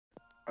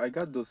I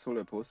got those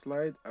solar post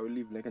light. I will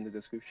leave link in the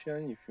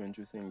description if you're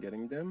interested in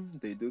getting them.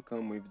 They do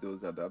come with those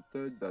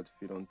adapters that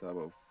fit on top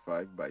of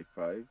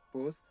 5x5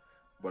 posts,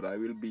 but I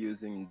will be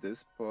using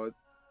this part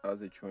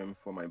as a trim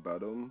for my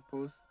bottom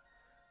post.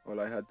 All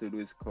I had to do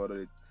is cut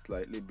it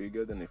slightly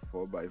bigger than a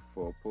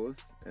 4x4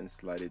 post and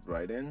slide it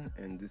right in,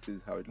 and this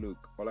is how it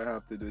looks. All I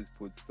have to do is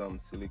put some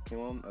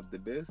silicone at the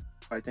base.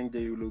 I think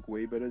they will look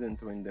way better than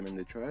throwing them in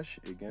the trash.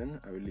 Again,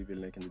 I will leave a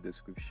link in the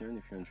description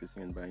if you're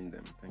interested in buying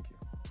them. Thank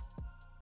you.